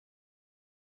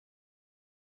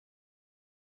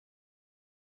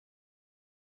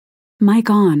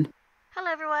Mic on.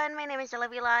 Hello everyone, my name is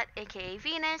Lot, aka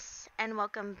Venus, and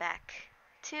welcome back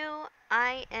to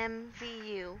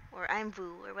Imvu, or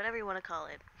Imvu, or whatever you want to call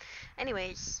it.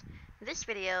 Anyways, this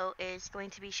video is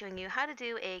going to be showing you how to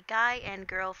do a guy and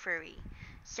girl furry.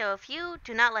 So if you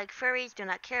do not like furries, do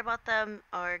not care about them,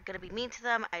 or gonna be mean to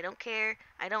them, I don't care.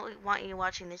 I don't want you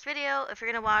watching this video. If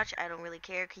you're gonna watch, I don't really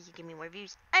care because you give me more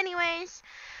views anyways.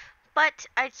 But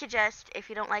I'd suggest if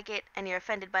you don't like it and you're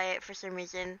offended by it for some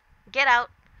reason, get out.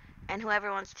 And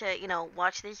whoever wants to,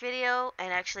 watch this video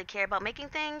and actually care about making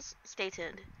things, stay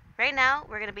tuned. Right now,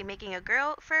 we're going to be making a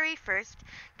girl furry first,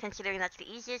 considering that's the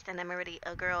easiest, and I'm already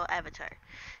a girl avatar.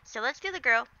 So let's do the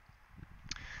girl.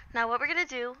 Now what we're going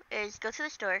to do is go to the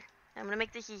store. I'm going to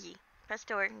make this easy. Press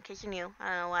store in case you're new. I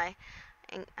don't know why.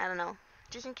 And I don't know.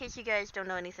 Just in case you guys don't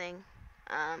know anything.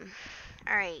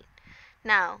 Alright.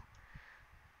 Now,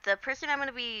 the person I'm going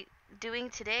to be doing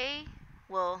today,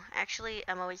 well, actually,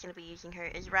 I'm always going to be using her,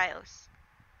 is Ryos.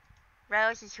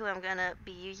 Ryos is who I'm going to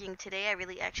be using today. I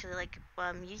really actually like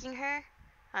using her.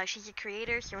 She's a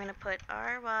creator, so we're going to put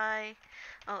RYOS.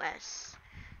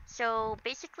 So,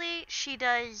 basically, she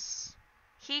does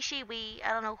he, she, we,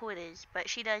 I don't know who it is, but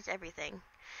she does everything.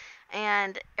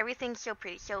 And everything's so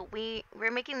pretty. So,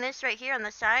 we're making this right here on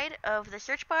the side of the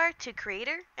search bar to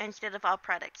creator instead of all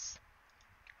products.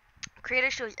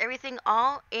 Creator shows everything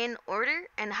all in order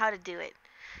and how to do it.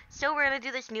 So we're going to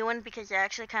do this new one because I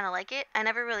actually kind of like it. I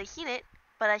never really seen it,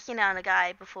 but I seen it on a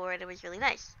guy before and it was really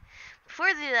nice.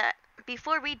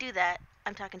 Before we do that,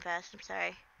 I'm talking fast, I'm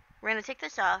sorry. We're going to take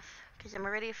this off because I'm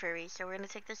already a furry, so we're going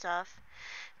to take this off.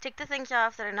 Take the things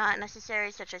off that are not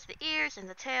necessary, such as the ears and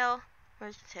the tail.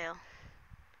 Where's the tail?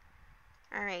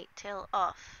 Alright, tail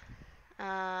off.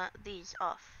 These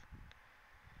off.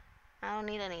 I don't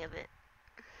need any of it.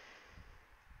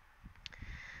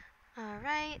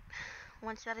 Alright,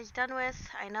 once that is done with,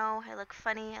 I know I look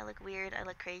funny, I look weird, I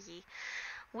look crazy.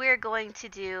 We're going to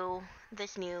do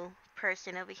this new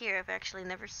person over here. I've actually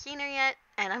never seen her yet,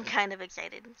 and I'm kind of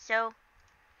excited. So,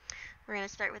 we're going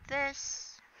to start with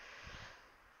this.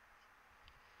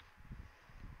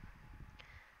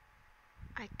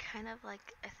 I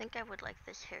think I would like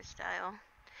this hairstyle.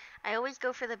 I always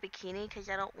go for the bikini because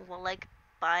I don't like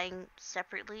buying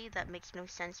separately. That makes no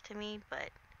sense to me, but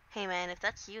hey man, if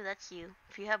that's you, that's you.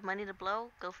 If you have money to blow,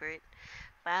 go for it.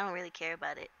 But I don't really care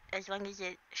about it. As long as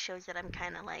it shows that I'm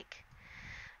kind of like...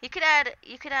 You could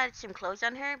add some clothes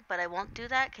on her, but I won't do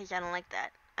that because I don't like that.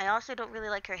 I also don't really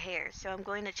like her hair, so I'm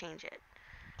going to change it.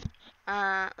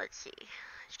 Let's see.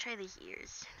 Let's try these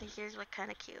ears. These ears look kind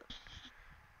of cute.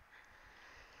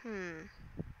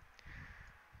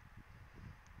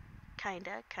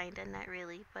 Kinda, not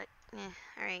really, but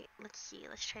alright, let's see.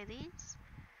 Let's try these.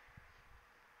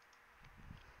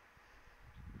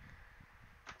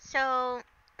 So,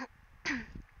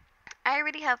 I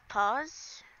already have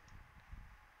paws,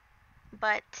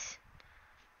 but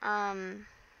I'm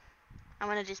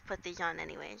gonna just put these on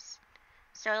anyways.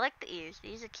 So I like the ears.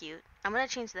 These are cute. I'm gonna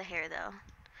change the hair though.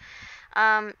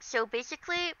 So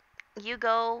basically, you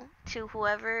go to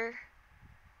whoever,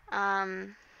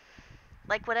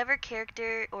 like whatever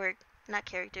character, or not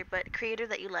character, but creator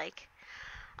that you like.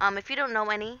 If you don't know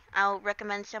any, I'll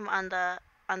recommend some on the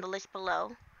list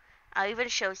below. I'll even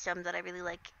show some that I really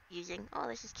like using. Oh,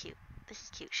 this is cute. This is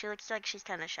cute. She looks like she's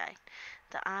kind of shy.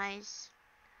 The eyes.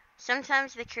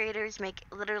 Sometimes the creators make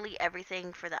literally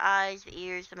everything for the eyes, the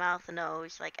ears, the mouth, the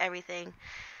nose, like everything.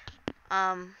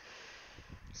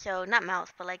 So not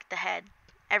mouth, but like the head,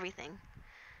 everything.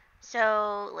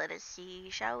 So let us see,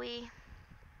 shall we?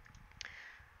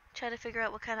 Try to figure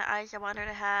out what kind of eyes I want her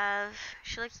to have.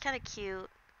 She looks kind of cute.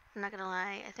 I'm not gonna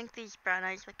lie. I think these brown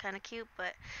eyes look kind of cute,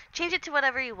 but change it to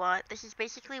whatever you want. This is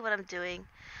basically what I'm doing.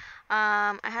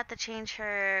 I had to change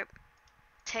her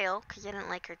tail because I didn't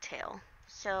like her tail.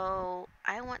 So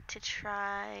I want to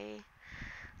try,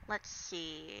 let's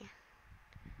see.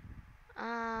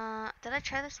 Did I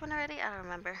try this one already? I don't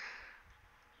remember.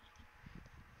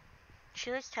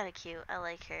 She looks kind of cute. I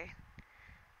like her.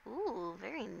 Ooh,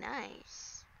 very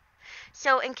nice.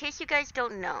 So in case you guys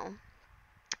don't know,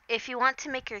 if you want to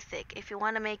make her thick, if you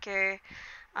want to make her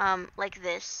like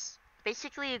this,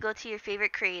 basically you go to your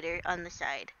favorite creator on the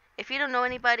side. If you don't know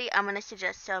anybody, I'm going to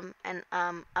suggest some, and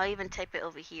I'll even type it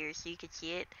over here so you can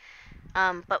see it.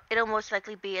 But it'll most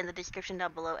likely be in the description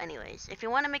down below anyways. If you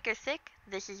want to make her thick,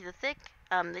 this is the thick.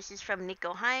 This is from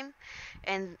NekoHime,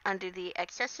 and under the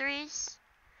accessories,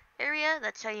 area.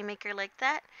 That's how you make her like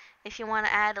that. If you want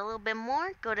to add a little bit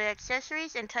more, go to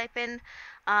accessories and type in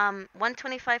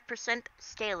 125%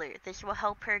 scalar. This will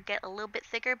help her get a little bit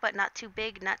thicker, but not too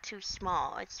big, not too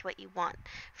small. It's what you want.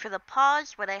 For the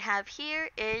paws, what I have here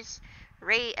is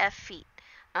Ray F Feet.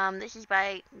 This is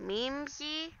by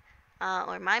Memesy,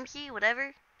 or Mimesy,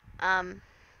 whatever.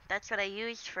 That's what I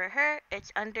used for her.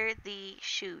 It's under the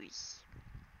shoes.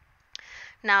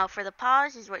 Now for the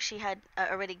paws is what she had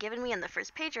already given me on the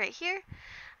first page right here.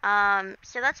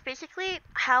 So that's basically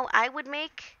how I would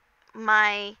make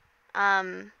my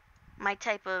my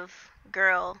type of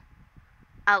girl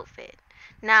outfit.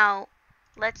 Now,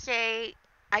 let's say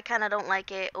I kind of don't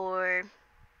like it, or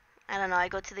I don't know, I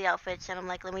go to the outfits and I'm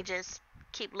like, let me just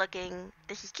keep looking.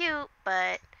 This is cute,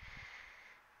 but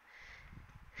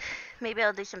maybe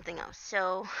I'll do something else.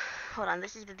 So, hold on,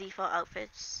 this is the default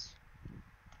outfits.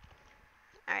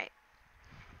 Alright.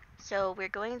 So we're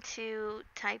going to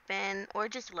type in, or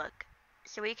just look.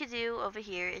 So what you could do over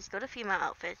here is go to female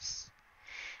outfits,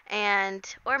 and,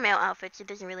 or male outfits, it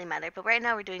doesn't really matter, but right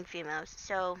now we're doing females.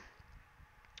 So,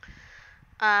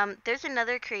 there's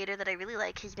another creator that I really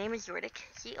like. His name is ZORDIC,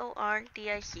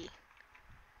 ZORDIC.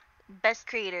 Best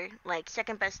creator, like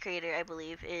second best creator, I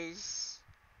believe, he's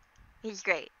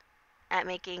great at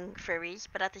making furries,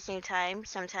 but at the same time,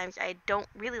 sometimes I don't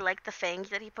really like the fangs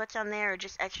that he puts on there, or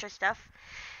just extra stuff.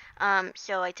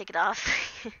 So I take it off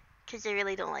because I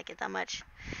really don't like it that much.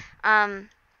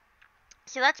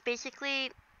 So that's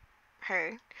basically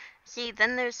her. See,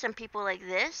 then there's some people like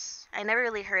this I never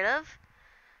really heard of.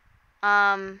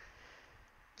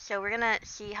 So we're gonna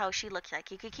see how she looks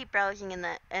like. You could keep browsing in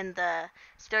the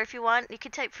store if you want. You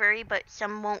could type furry, but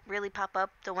some won't really pop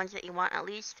up, the ones that you want at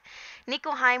least.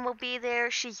 NekoHime will be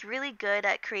there. She's really good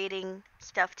at creating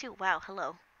stuff too. Wow,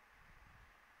 hello.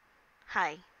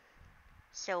 Hi.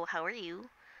 So, how are you?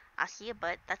 I see a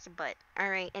butt. That's a butt.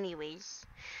 Alright, anyways.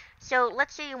 So,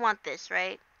 let's say you want this,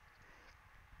 right?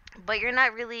 But you're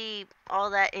not really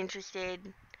all that interested.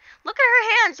 Look at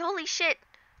her hands! Holy shit!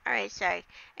 Alright, sorry.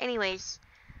 Anyways,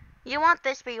 you want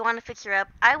this, but you want to fix her up.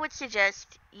 I would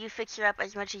suggest you fix her up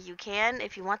as much as you can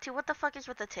if you want to. What the fuck is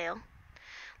with the tail?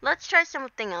 Let's try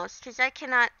something else, because I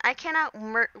cannot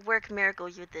work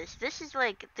miracles with this. This is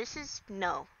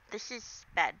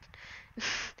bad.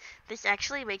 This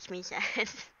actually makes me sad.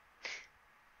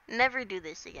 Never do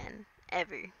this again.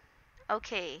 Ever.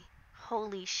 Okay.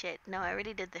 Holy shit. No, I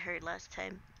already did the hurt last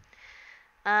time.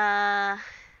 Damn.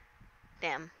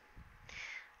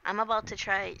 I'm about to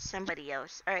try somebody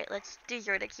else. Alright, let's do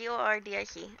ZORDIC.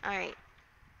 ZORDIC. Alright.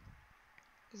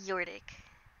 ZORDIC.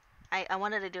 I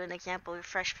wanted to do an example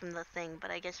fresh from the thing,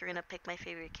 but I guess we're gonna pick my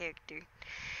favorite character.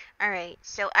 Alright,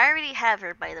 so I already have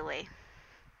her, by the way.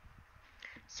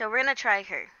 So we're gonna try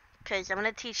her, because I'm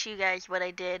gonna teach you guys what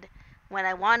I did when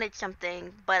I wanted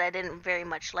something, but I didn't very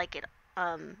much like it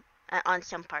on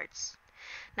some parts.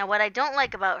 Now, what I don't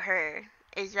like about her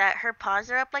is that her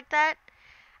paws are up like that,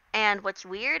 and what's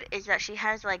weird is that she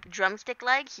has like drumstick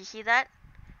legs. You see that?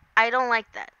 I don't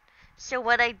like that. So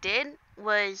what I did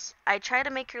was I tried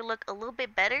to make her look a little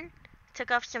bit better,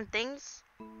 took off some things,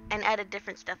 and added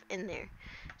different stuff in there.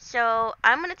 So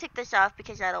I'm gonna take this off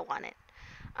because I don't want it.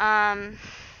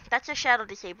 That's a shadow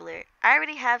disabler. I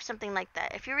already have something like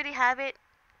that. If you already have it,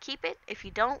 keep it. If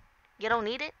you don't, you don't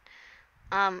need it.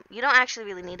 You don't actually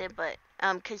really need it, but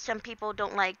because some people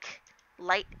don't like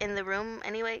light in the room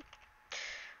anyway.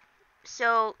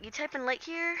 So you type in light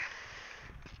here.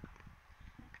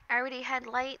 I already had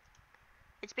light.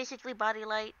 It's basically body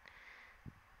light.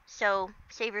 So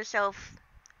save yourself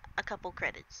a couple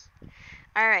credits.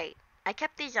 Alright, I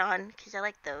kept these on because I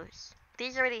like those.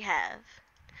 These I already have.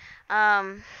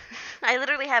 I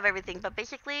literally have everything, but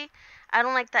basically I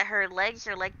don't like that her legs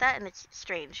are like that, and it's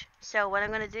strange. So what I'm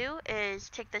going to do is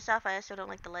take this off. I also don't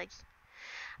like the legs.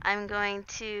 I'm going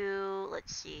to,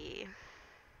 let's see,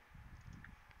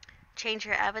 change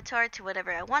her avatar to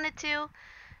whatever I want it to.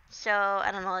 So,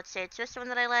 I don't know, let's say it's this one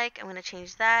that I like. I'm going to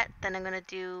change that. Then I'm going to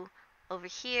do over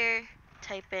here,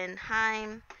 type in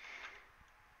Hime,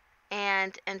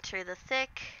 and enter the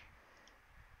thick.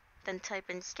 Then type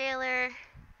in scalar.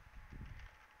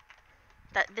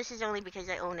 This is only because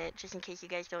I own it, just in case you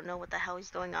guys don't know what the hell is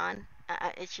going on.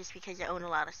 It's just because I own a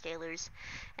lot of scalars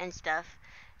and stuff.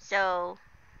 So,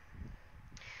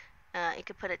 you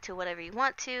could put it to whatever you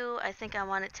want to. I think I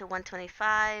want it to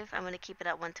 125. I'm going to keep it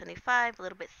at 125, a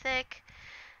little bit thick.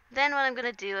 Then what I'm going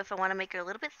to do, if I want to make her a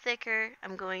little bit thicker,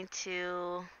 I'm going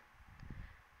to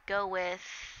go with,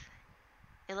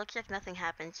 it looks like nothing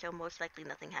happened, so most likely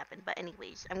nothing happened. But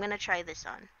anyways, I'm going to try this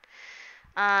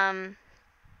on.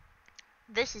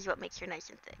 This is what makes her nice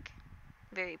and thick.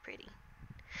 Very pretty.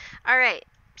 Alright,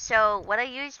 so what I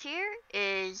used here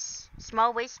is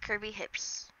Small Waist Curvy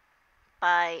Hips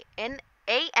by Anarch.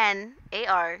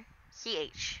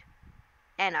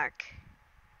 Anarch.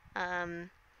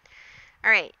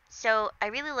 Alright, so I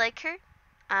really like her.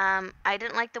 I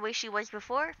didn't like the way she was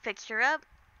before. Fixed her up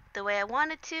the way I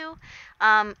wanted to.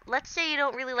 Let's say you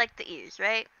don't really like the ears,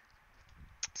 right?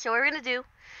 So what we're going to do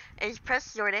is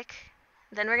press ZORDIC.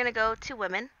 Then we're going to go to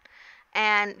women.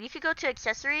 And you could go to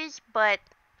accessories, but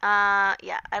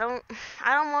yeah,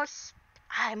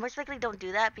 I most likely don't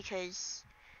do that because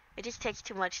it just takes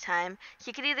too much time. So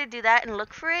you could either do that and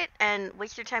look for it and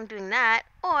waste your time doing that,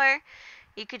 or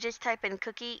you could just type in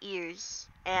cookie ears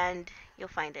and you'll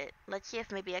find it. Let's see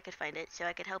if maybe I could find it so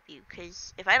I could help you,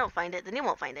 because if I don't find it, then you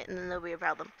won't find it, and then there'll be a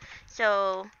problem.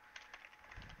 So,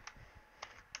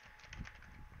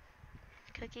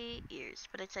 cookie ears,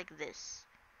 but it's like this.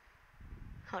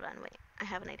 Hold on, wait, I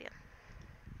have an idea.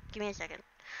 Give me a second.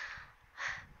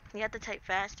 You have to type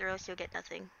fast or else you'll get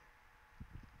nothing.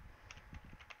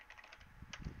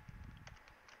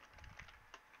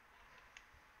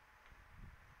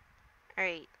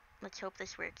 Alright, let's hope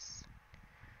this works.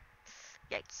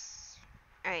 Yikes.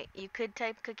 Alright, you could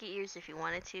type cookie ears if you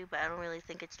wanted to, but I don't really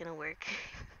think it's gonna work.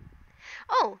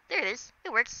 Oh, there it is.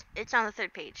 It works. It's on the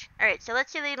 3rd page. Alright, so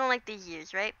let's say that you don't like these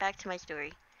ears, right? Back to my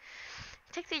story.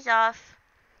 Take these off,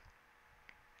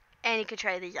 and you could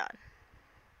try these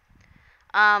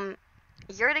on.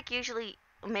 ZORDIC usually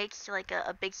makes like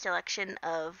a big selection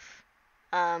of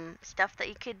stuff that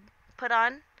you could put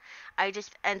on. I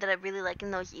just ended up really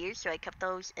liking those ears, so I kept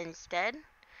those instead.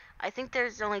 I think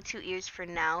there's only 2 ears for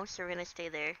now, so we're going to stay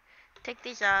there. Take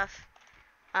these off.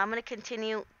 I'm going to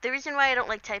continue. The reason why I don't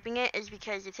like typing it is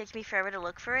because it takes me forever to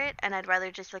look for it, and I'd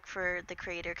rather just look for the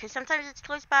creator, because sometimes it's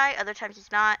close by, other times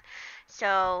it's not.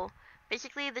 So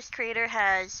basically this creator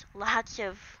has lots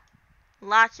of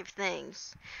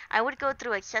things. I would go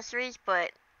through accessories,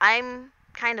 but I'm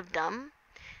kind of dumb,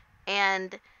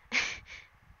 and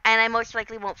and I most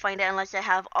likely won't find it unless I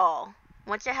have all.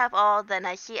 Once I have all, then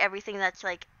I see everything that's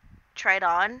like tried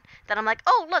on, then I'm like,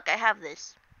 oh look, I have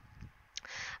this.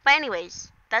 But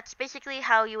anyways, that's basically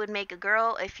how you would make a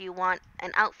girl if you want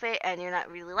an outfit and you're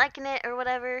not really liking it or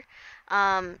whatever.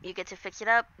 You get to fix it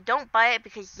up. Don't buy it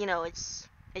because, you know, it's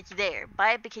there.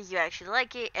 Buy it because you actually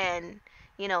like it and,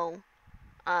 you know,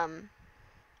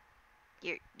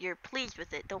 you're pleased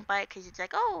with it. Don't buy it because it's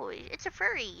like, oh, it's a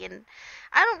furry and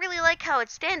I don't really like how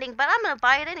it's standing, but I'm gonna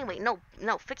buy it anyway. No,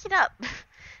 fix it up.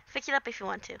 Fix it up if you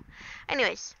want to.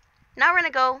 Anyways, now we're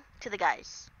gonna go to the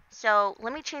guys. So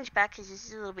let me change back because this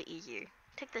is a little bit easier.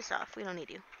 Take this off. We don't need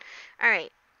you.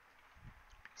 Alright.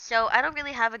 So I don't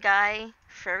really have a guy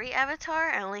furry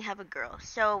avatar. I only have a girl.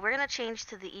 So we're gonna change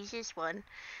to the easiest one,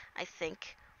 I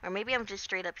think. Or maybe I'm just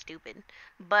straight up stupid.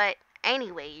 But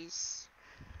anyways,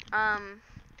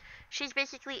 she's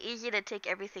basically easy to take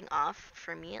everything off,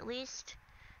 for me at least.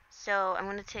 So I'm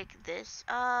gonna take this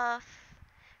off.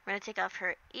 I'm gonna take off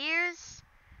her ears,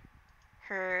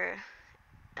 her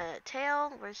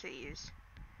tail. Where's her ears?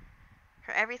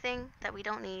 Her everything that we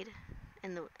don't need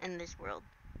in this world.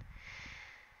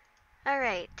 All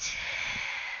right.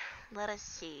 Let us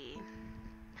see.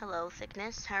 Hello,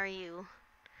 Thickness. How are you?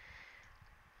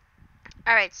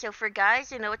 All right. So for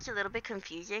guys, I know it's a little bit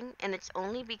confusing, and it's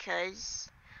only because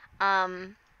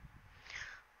ZORDIC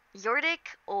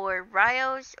or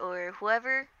Ryos or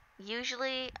whoever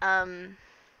usually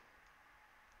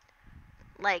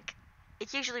like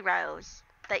it's usually Ryos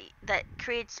that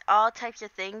creates all types of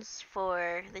things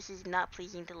for. This is not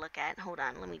pleasing to look at. Hold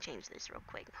on, let me change this real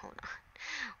quick. Hold on.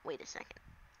 Wait a second.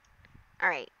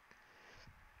 Alright.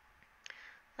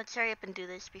 Let's hurry up and do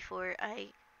this before I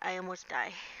almost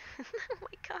die. Oh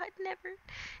my god, never.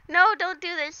 No, don't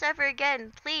do this ever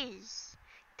again, please.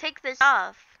 Take this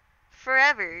off.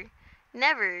 Forever.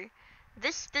 Never.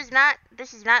 This is not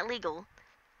legal.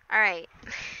 Alright.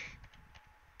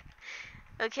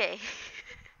 Okay.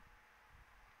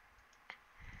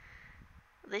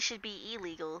 This should be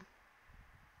illegal.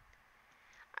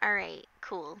 Alright,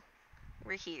 cool.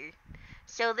 We're here.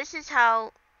 So this is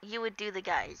how you would do the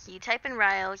guys. You type in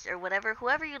Ryos or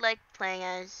whoever you like playing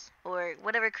as, or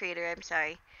whatever creator, I'm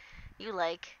sorry, you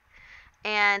like.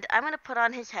 And I'm going to put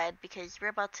on his head because we're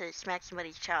about to smack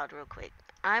somebody's child real quick.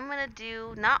 I'm going to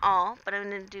do, not all, but I'm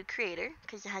going to do creator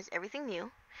because it has everything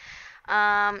new.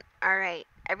 Alright.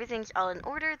 Everything's all in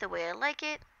order the way I like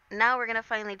it. Now we're going to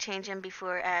finally change him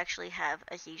before I actually have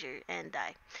a seizure and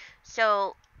die.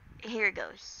 So, here it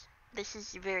goes. This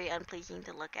is very unpleasing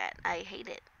to look at. I hate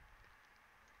it.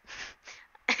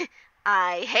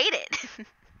 I hate it.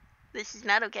 This is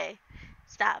not okay.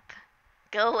 Stop.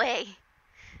 Go away.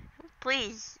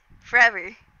 Please.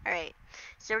 forever. Alright,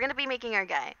 so we're gonna be making our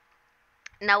guy.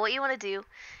 Now what you want to do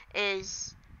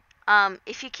is,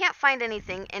 if you can't find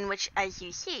anything in which, as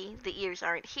you see, the ears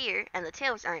aren't here and the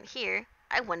tails aren't here,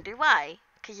 I wonder why.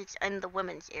 Because it's in the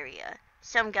women's area.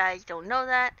 Some guys don't know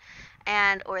that,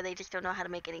 or they just don't know how to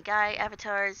make any guy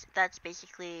avatars. That's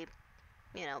basically,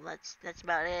 that's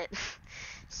about it.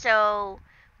 So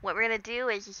what we're gonna do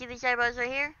is, you see these eyebrows right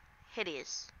here?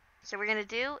 Hideous. So what we're gonna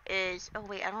do is, oh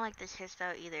wait, I don't like this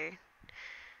hairstyle either.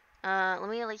 Let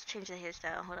me at least change the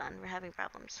hairstyle. Hold on, we're having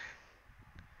problems.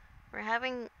 We're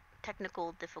having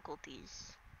technical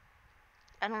difficulties.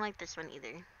 I don't like this one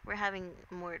either. We're having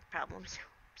more problems.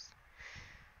 Oops.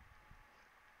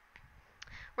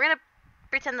 We're gonna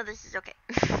pretend that this is okay.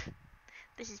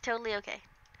 This is totally okay.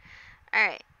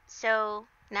 Alright, so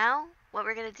now what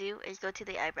we're gonna do is go to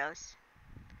the eyebrows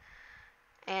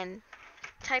and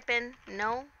type in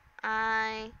no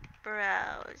eyebrows.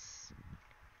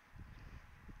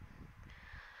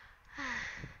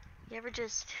 You ever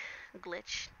just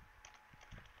glitch?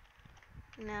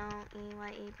 No,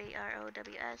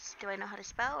 EYEBROWS. Do I know how to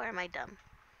spell, or am I dumb?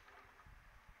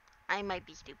 I might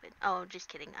be stupid. Oh, just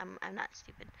kidding. I'm not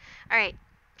stupid. Alright,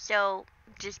 so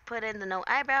just put in the no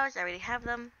eyebrows. I already have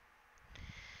them.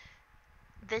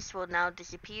 This will now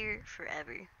disappear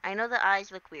forever. I know the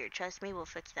eyes look weird. Trust me, we'll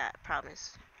fix that.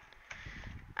 Promise.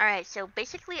 Alright, so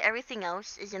basically everything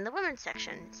else is in the women's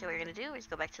section. So what we're going to do is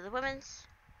go back to the women's.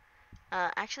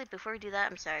 Actually, before we do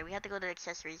that, I'm sorry. We have to go to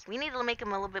accessories. We need to make him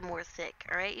a little bit more thick,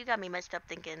 alright? You got me messed up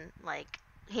thinking, like,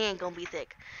 he ain't gonna be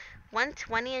thick.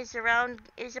 120 is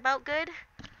about good.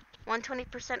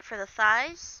 120% for the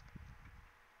thighs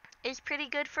is pretty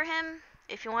good for him.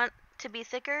 If you want to be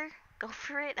thicker, go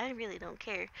for it. I really don't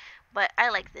care. But I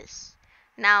like this.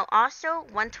 Now, also,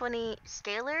 120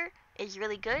 scalar is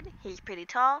really good. He's pretty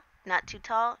tall, not too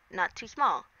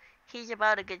small. He's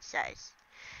about a good size.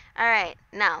 Alright,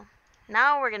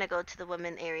 now we're going to go to the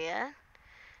women area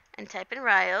and type in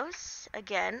Ryos.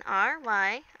 Again,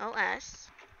 R-Y-O-S.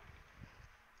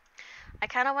 I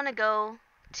kind of want to go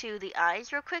to the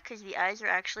eyes real quick because the eyes are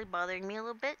actually bothering me a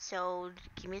little bit. So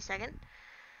give me a second.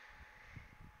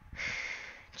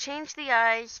 Change the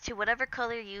eyes to whatever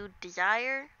color you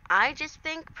desire. I just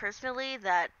think personally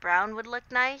that brown would look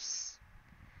nice.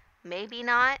 Maybe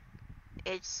not.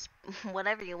 It's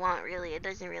whatever you want, really. It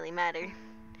doesn't really matter.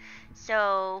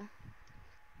 So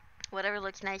whatever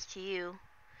looks nice to you,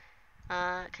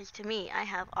 because to me, I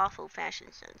have awful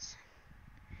fashion sense.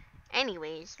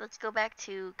 Anyways, let's go back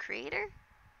to creator.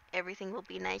 Everything will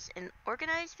be nice and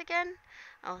organized again.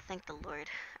 Oh, thank the Lord.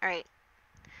 Alright,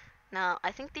 now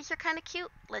I think these are kind of cute.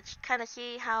 Let's kind of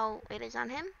see how it is on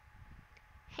him.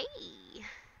 Hey,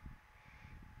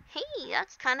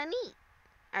 that's kind of neat.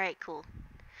 Alright, cool.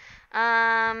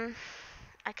 I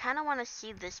kind of want to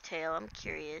see this tail. I'm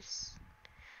curious.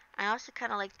 I also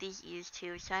kind of like these ears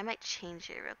too, so I might change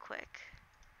it real quick.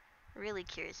 Really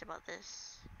curious about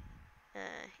this.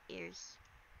 Ears.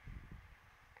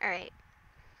 Alright.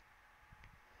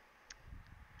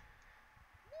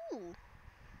 Ooh.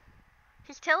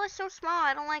 His tail is so small,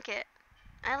 I don't like it.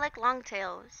 I like long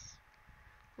tails.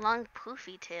 Long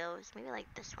poofy tails. Maybe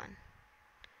like this one.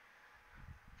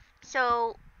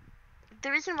 So,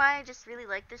 the reason why I just really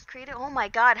like this creator. Oh my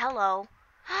god, hello.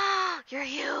 You're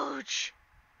huge.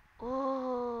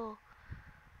 Oh,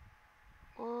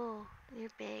 you're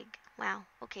big. Wow.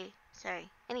 Okay, sorry.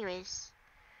 Anyways,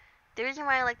 the reason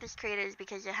why I like this creator is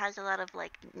because it has a lot of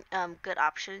like good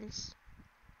options,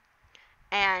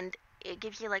 and it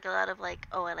gives you like a lot of like,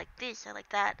 oh, I like this, I like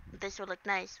that. This would look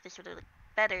nice. This would look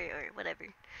better, or whatever.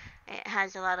 It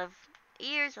has a lot of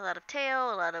ears, a lot of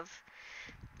tail, a lot of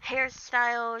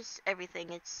hairstyles,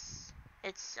 everything. It's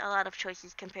a lot of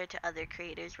choices compared to other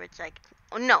creators where it's like,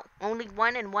 oh no, only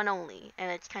one and one only,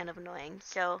 and it's kind of annoying.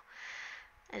 So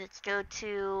let's go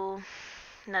to,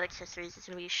 not accessories, it's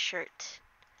going to be shirt.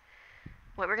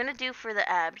 What we're going to do for the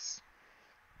abs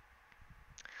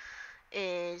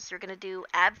is we're going to do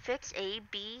ab fix,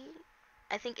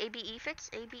 I think ABE fix,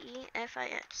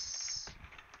 ABEFIX,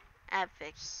 ab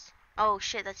fix. Oh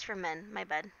shit, that's for men, my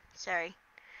bad, sorry.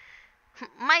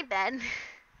 My bad.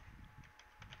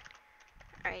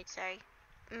 Alright, sorry.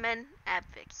 Men ab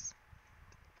fix.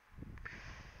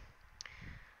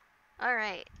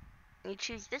 Alright. You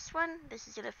choose this one. This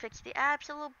is gonna fix the abs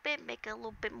a little bit, make it a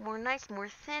little bit more nice, more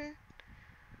thin.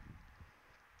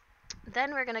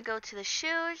 Then we're gonna go to the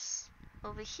shoes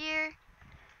over here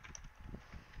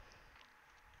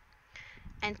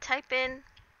and type in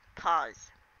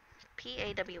paws.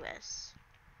 P-A-W-S.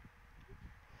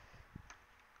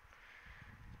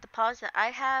 The paws that I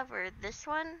have are this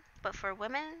one, but for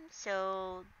women,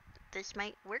 so this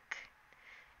might work.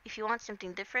 If you want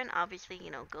something different, obviously, you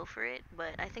know, go for it.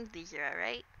 But I think these are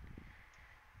alright.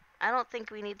 I don't think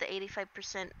we need the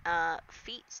 85%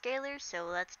 feet scaler,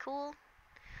 so that's cool.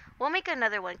 We'll make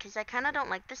another one, because I kind of don't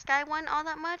like this guy one all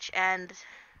that much. And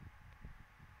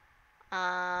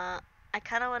I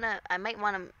kind of want to, I might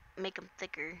want to make him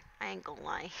thicker. I ain't gonna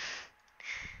lie.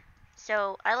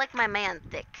 So, I like my man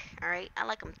thick, alright? I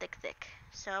like him thick.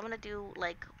 So, I'm gonna do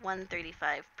like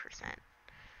 135%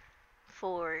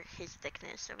 for his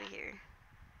thickness over here.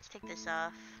 Let's take this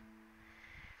off.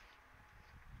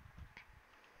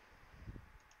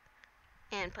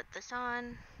 And put this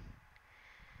on.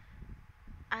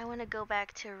 I want to go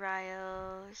back to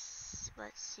Ryos.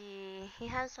 Let's see. He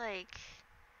has like...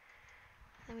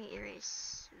 Let me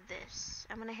erase this.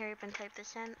 I'm going to hurry up and type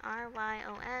this in.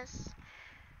 Ryos.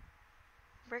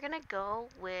 We're going to go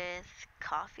with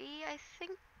coffee, I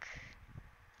think.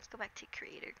 Let's go back to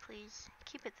creator, please.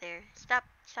 Keep it there. Stop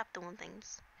doing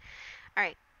things.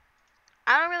 Alright.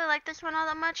 I don't really like this one all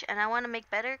that much, and I want to make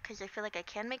better because I feel like I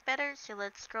can make better. So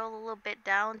let's scroll a little bit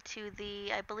down to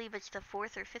the, I believe it's the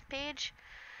 4th or 5th page.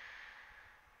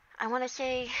 I want to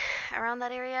say around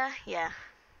that area. Yeah.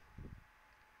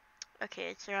 Okay,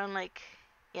 it's around like,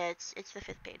 yeah, it's the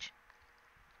 5th page.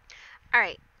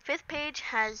 Alright, 5th page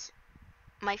has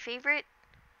my favorite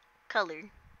color,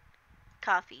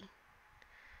 coffee.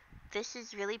 This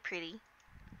is really pretty.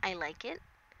 I like it.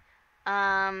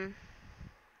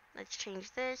 Let's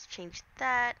change this, change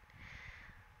that.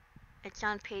 It's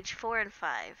on page 4 and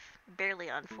 5. Barely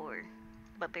on 4,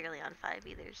 but barely on 5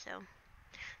 either, so.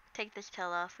 Take this tail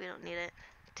off, we don't need it.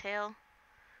 Tail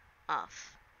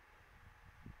off.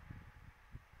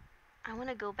 I want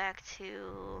to go back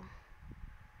to,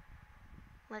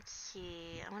 let's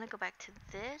see, I want to go back to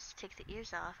this, take the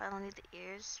ears off. I don't need the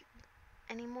ears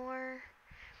anymore.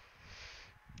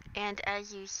 And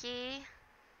as you see,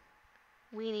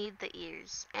 we need the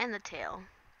ears and the tail.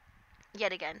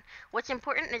 Yet again, what's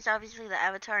important is obviously the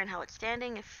avatar and how it's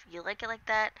standing, if you like it like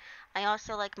that. I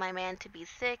also like my man to be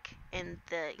thick in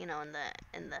the, you know, in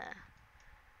the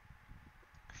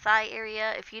thigh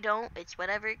area. If you don't, it's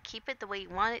whatever. Keep it the way you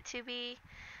want it to be.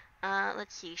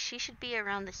 Let's see, she should be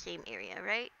around the same area,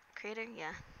 right? Creator,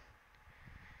 yeah.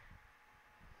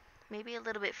 Maybe a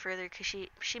little bit further, because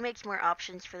she makes more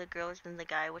options for the girls than the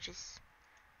guy, which is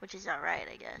alright,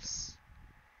 I guess.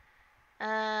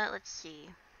 Let's see.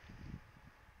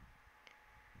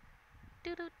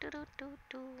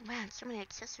 Man, so many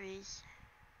accessories.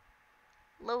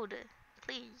 Load,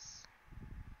 please.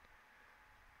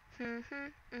 I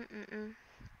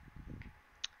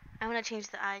want to change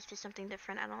the eyes to something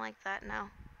different. I don't like that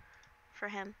now. For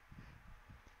him.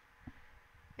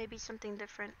 Maybe something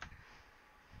different.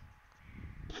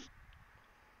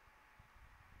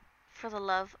 For the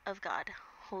love of God.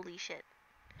 Holy shit.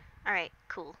 Alright,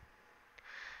 cool.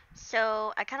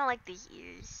 So, I kind of like these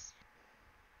ears.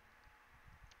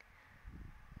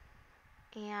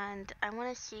 And I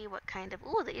want to see what kind of...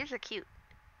 Ooh, the ears are cute.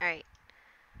 Alright.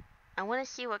 I want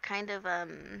to see what kind of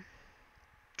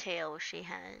tail she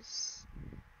has.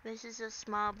 This is a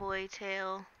small boy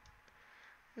tail.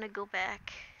 I'm going to go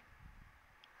back.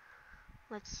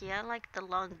 Let's see. I like the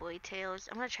long boy tails.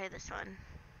 I'm going to try this one.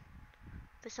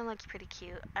 This one looks pretty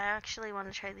cute. I actually want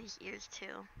to try these ears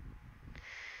too.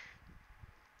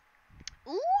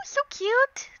 Ooh, so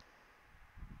cute!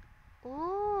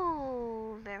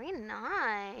 Ooh, very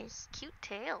nice. Cute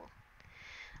tail.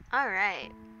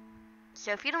 Alright.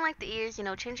 So if you don't like the ears, you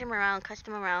know, change them around,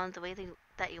 custom around the way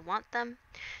that you want them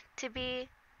to be.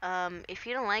 If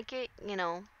you don't like it, you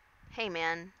know, hey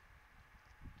man,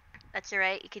 that's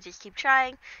alright. You could just keep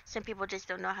trying. Some people just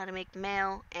don't know how to make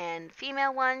male and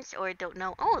female ones, or don't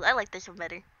know. Oh, I like this one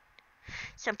better.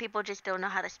 Some people just don't know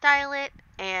how to style it,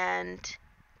 and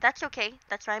that's okay.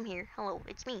 That's why I'm here. Hello,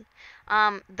 it's me.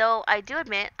 Though I do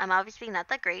admit I'm obviously not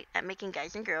that great at making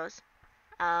guys and girls.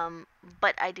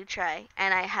 But I do try,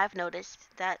 and I have noticed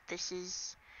that this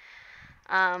is,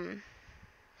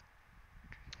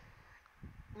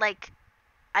 like,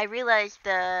 I realized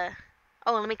oh,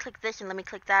 let me click this and let me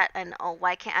click that, and oh,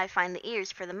 why can't I find the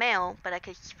ears for the male, but I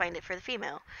could just find it for the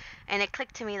female? And it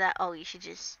clicked to me that, oh, you should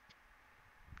just,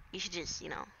 you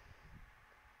know,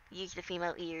 use the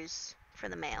female ears for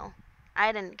the male.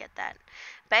 I didn't get that.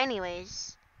 But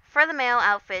anyways, for the male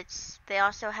outfits, we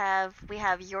have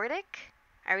ZORDIC.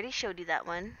 I already showed you that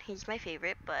one. He's my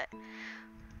favorite, but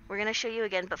we're going to show you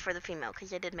again, but for the female,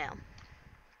 because I did male.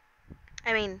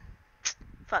 I mean,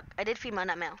 fuck, I did female,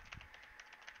 not male.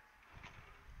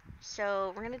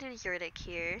 So, we're going to do ZORDIC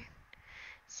here.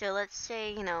 So, let's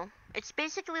say, you know, it's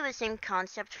basically the same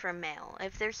concept for male.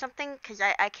 If there's something, because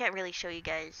I can't really show you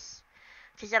guys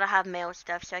because it'll have male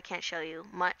stuff, so I can't show you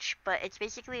much. But it's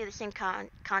basically the same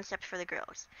concept for the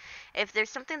girls. If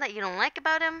there's something that you don't like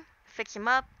about him, fix him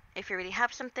up. If you already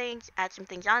have some things, add some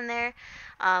things on there.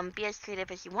 Be as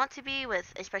creative as you want to be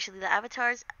with, especially the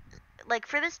avatars. Like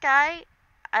for this guy,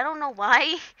 I don't know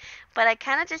why, but I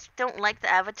kind of just don't like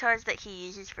the avatars that he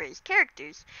uses for his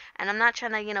characters. And I'm not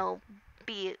trying to,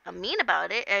 be mean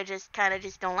about it. I just kind of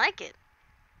just don't like it.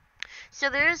 So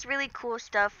there is really cool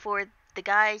stuff for the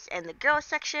guys and the girls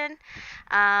section.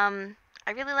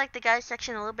 I really like the guys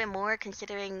section a little bit more,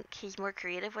 considering he's more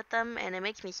creative with them, and it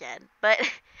makes me sad. But,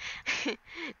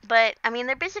 but I mean,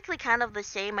 they're basically kind of the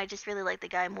same. I just really like the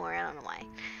guy more. I don't know why.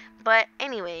 But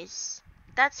anyways,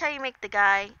 that's how you make the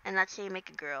guy, and that's how you make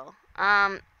a girl.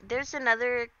 There's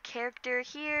another character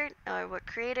here, or what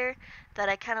creator, that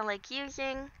I kind of like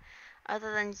using,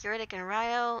 other than ZORDIC and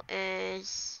Ryos,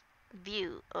 is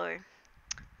View, or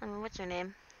what's her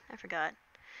name? I forgot.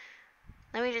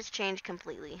 Let me just change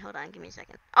completely. Hold on, give me a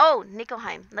second. Oh,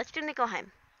 NekoHime. Let's do NekoHime.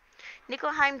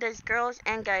 NekoHime does girls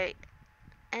and guy.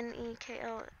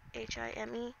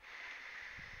 NekoHime.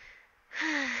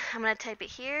 I'm gonna type it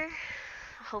here.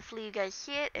 Hopefully you guys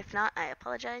see it. If not, I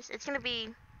apologize. It's gonna be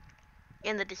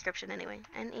in the description anyway.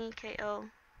 NekoHime.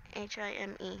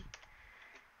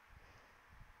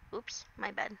 Oops,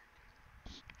 my bad.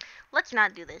 Let's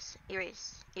not do this.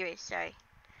 Erase, sorry.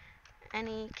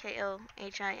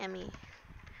 NekoHime.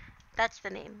 That's the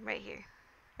name right here.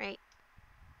 Right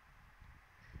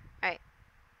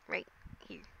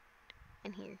here.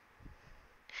 And here.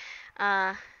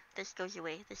 This goes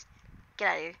away. Get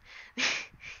out of here.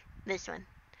 This one.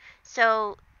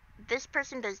 So, this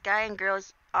person does guy and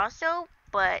girls also,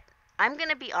 but I'm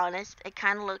gonna be honest, it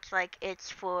kind of looks like it's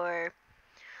for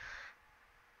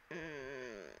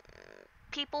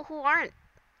people who aren't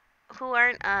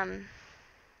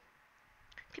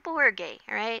people who are gay,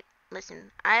 alright?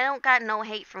 Listen, I don't got no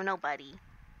hate for nobody.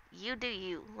 You do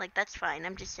you. Like, that's fine.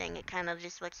 I'm just saying it kind of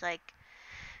just looks like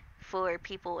for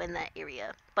people in that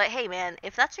area. But hey, man,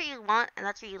 if that's what you want and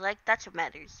that's what you like, that's what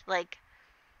matters. Like,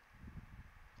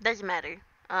 doesn't matter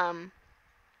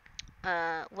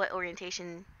what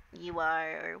orientation you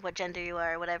are or what gender you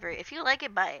are or whatever. If you like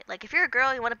it, buy it. Like, if you're a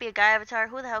girl, you want to be a guy avatar,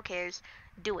 who the hell cares?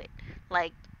 Do it.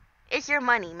 Like, it's your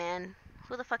money, man.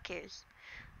 Who the fuck cares?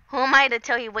 Who am I to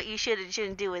tell you what you should and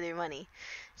shouldn't do with your money?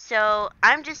 So,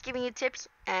 I'm just giving you tips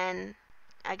and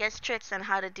I guess tricks on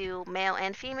how to do male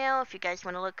and female. If you guys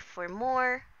want to look for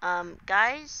more,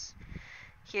 guys,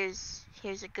 here's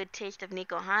a good taste of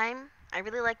NekoHime. I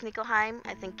really like NekoHime.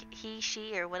 I think he,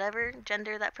 she, or whatever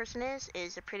gender that person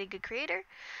is a pretty good creator.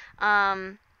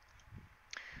 For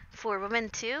women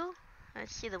too,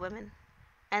 let's see the women.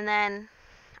 And then,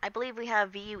 I believe we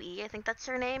have VUE, I think that's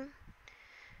her name.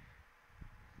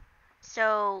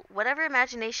 So, whatever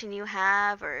imagination you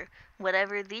have, or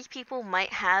whatever, these people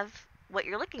might have what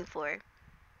you're looking for.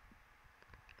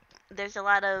 There's a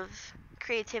lot of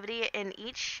creativity in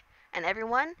each and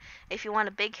everyone. If you want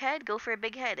a big head, go for a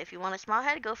big head. If you want a small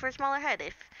head, go for a smaller head.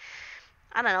 If,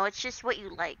 I don't know, it's just what you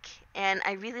like. And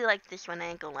I really like this one, I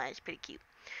ain't gonna lie, it's pretty cute.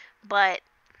 But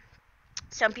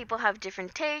some people have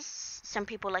different tastes. Some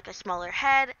people like a smaller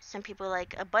head. Some people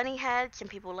like a bunny head. Some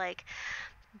people like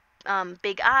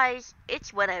big eyes.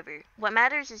 It's whatever. What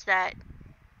matters is that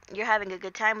you're having a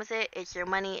good time with it. It's your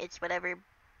money. It's whatever.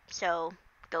 So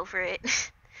go for it.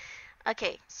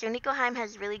 Okay, so NekoHime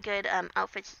has really good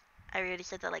outfits. I already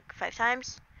said that like 5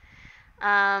 times.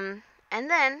 And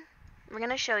then we're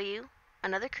gonna show you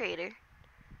another creator.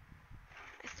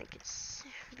 I think it's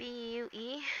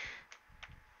VUE.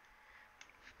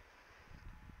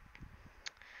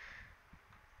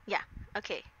 Yeah.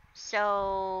 Okay.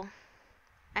 So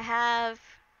I have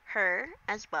her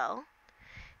as well.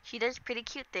 She does pretty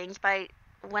cute things.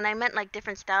 When I meant like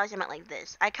different styles, I meant like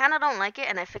this. I kind of don't like it,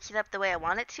 and I fix it up the way I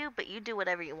want it to, but you do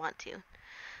whatever you want to.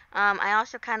 I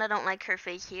also kind of don't like her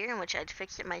face here, in which I'd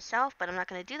fix it myself, but I'm not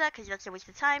going to do that because that's a waste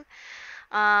of time.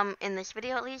 In this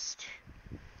video at least.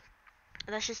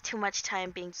 That's just too much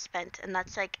time being spent, and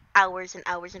that's like hours and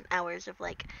hours and hours of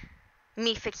like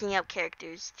me fixing up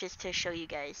characters just to show you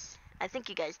guys. I think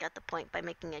you guys got the point by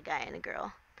making a guy and a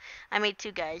girl. I made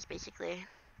 2 guys basically.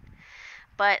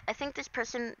 But I think this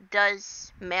person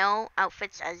does male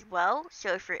outfits as well,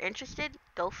 so if you're interested,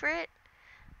 go for it.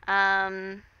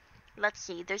 Let's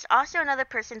see. There's also another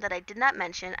person that I did not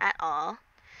mention at all.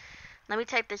 Let me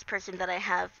type this person that I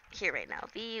have here right now.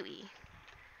 VUE.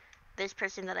 This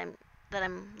person that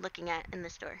I'm looking at in the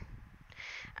store.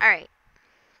 All right.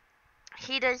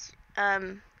 He does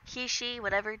he, she,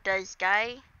 whatever does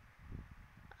guy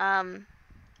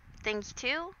things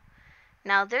too.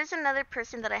 Now, there's another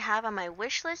person that I have on my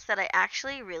wish list that I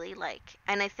actually really like,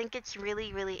 and I think it's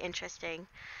really, really interesting.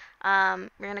 We're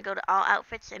gonna go to all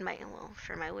outfits in my, well,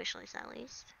 for my wish list at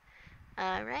least.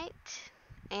 Alright.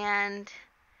 And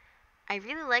I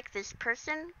really like this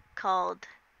person called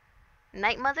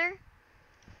NightMother.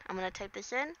 I'm gonna type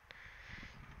this in.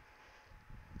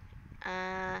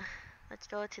 Let's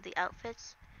go to the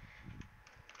outfits.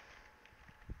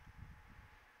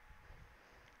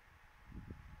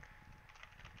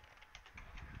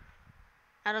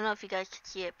 I don't know if you guys can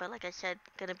see it, but like I said,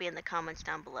 gonna be in the comments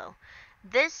down below.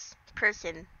 This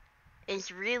person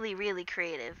is really, really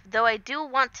creative. Though I do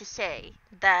want to say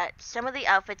that some of the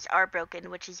outfits are broken,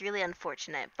 which is really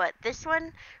unfortunate. But this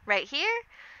one right here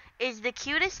is the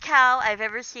cutest cow I've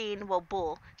ever seen, well,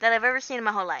 bull, that I've ever seen in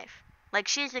my whole life. Like,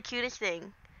 she's the cutest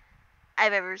thing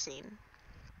I've ever seen.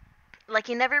 Like,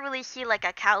 you never really see, like,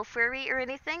 a cow furry or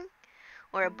anything,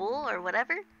 or a bull or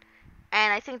whatever.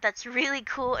 And I think that's really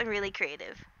cool and really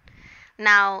creative.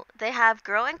 Now, they have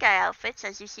girl and guy outfits,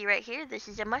 as you see right here. This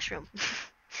is a mushroom.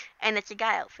 And it's a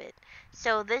guy outfit.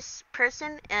 So this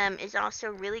person is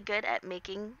also really good at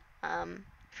making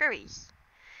furries.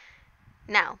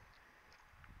 Now,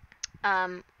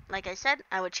 like I said,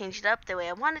 I would change it up the way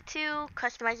I wanted to,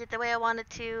 customize it the way I wanted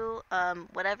to,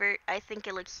 whatever. I think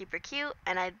it looks super cute,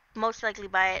 and I'd most likely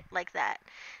buy it like that.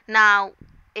 Now,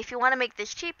 if you want to make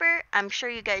this cheaper, I'm sure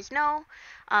you guys know,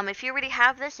 if you already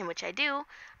have this, in which I do,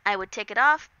 I would take it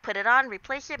off, put it on,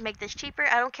 replace it, make this cheaper.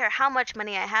 I don't care how much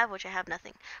money I have, which I have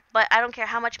nothing, but I don't care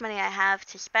how much money I have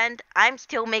to spend. I'm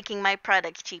still making my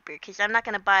products cheaper because I'm not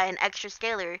going to buy an extra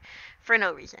scaler for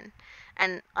no reason.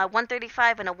 And a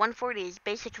 135 and a 140 is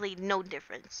basically no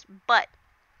difference, but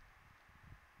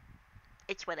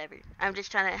it's whatever. I'm just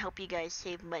trying to help you guys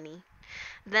save money.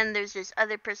 Then there's this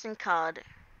other person called,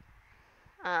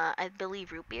 I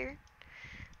believe, Root Beer.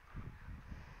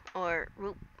 Or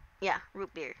Root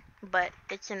Beer. But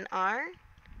it's an R.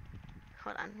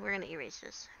 Hold on, we're gonna erase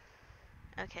this.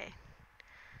 Okay.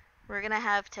 We're gonna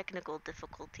have technical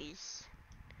difficulties.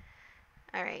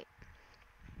 Alright.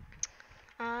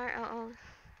 ROOTBE.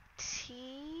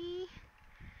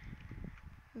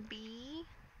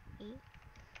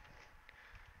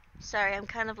 Sorry, I'm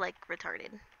kind of like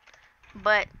retarded.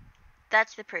 But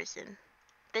that's the person.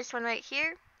 This one right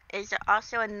here is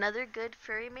also another good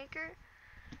furry maker.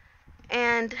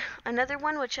 And another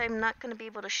one, which I'm not going to be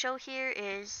able to show here,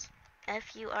 is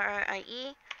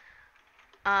FURRIE.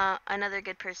 Another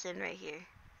good person right here.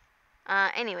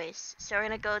 Anyways, so we're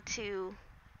going to go to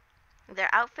their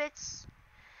outfits.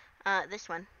 This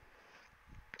one.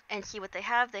 And see what they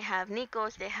have. They have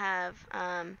Nikos. They have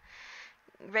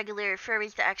regular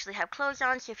furries that actually have clothes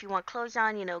on. So if you want clothes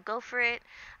on, you know, go for it.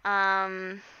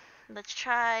 Let's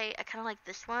try. I kind of like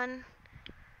this one.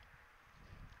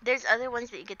 There's other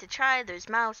ones that you get to try. There's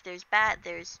mouse, there's bat,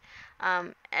 there's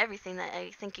everything that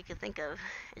I think you could think of.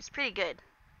 It's pretty good.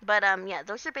 But yeah,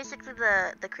 those are basically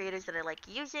the creators that I like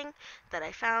using, that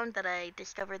I found, that I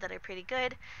discovered that are pretty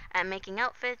good at making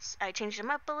outfits. I change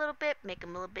them up a little bit, make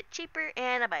them a little bit cheaper,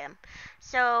 and I buy them.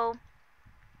 So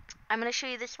I'm going to show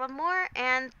you this one more,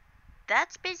 and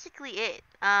that's basically it.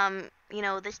 You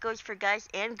know, this goes for guys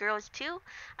and girls too.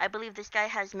 I believe this guy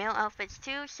has male outfits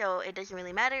too, so it doesn't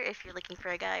really matter if you're looking for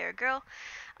a guy or a girl.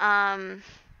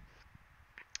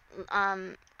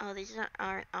 Oh, these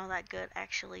aren't all that good,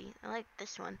 actually. I like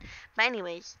this one. But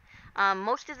anyways,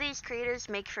 most of these creators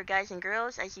make for guys and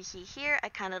girls. As you see here, I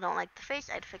kind of don't like the face.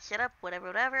 I'd fix it up, whatever,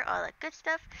 all that good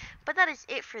stuff. But that is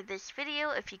it for this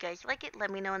video. If you guys like it, let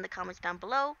me know in the comments down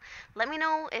below. Let me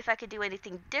know if I could do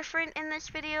anything different in this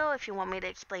video. If you want me to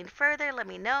explain further, let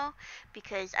me know.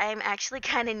 Because I am actually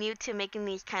kind of new to making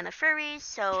these kind of furries.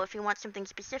 So if you want something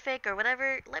specific or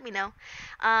whatever, let me know.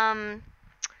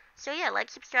 So yeah, like,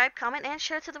 subscribe, comment, and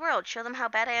share to the world. Show them how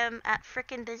bad I am at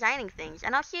frickin' designing things.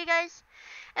 And I'll see you guys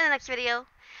in the next video.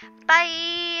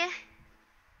 Bye!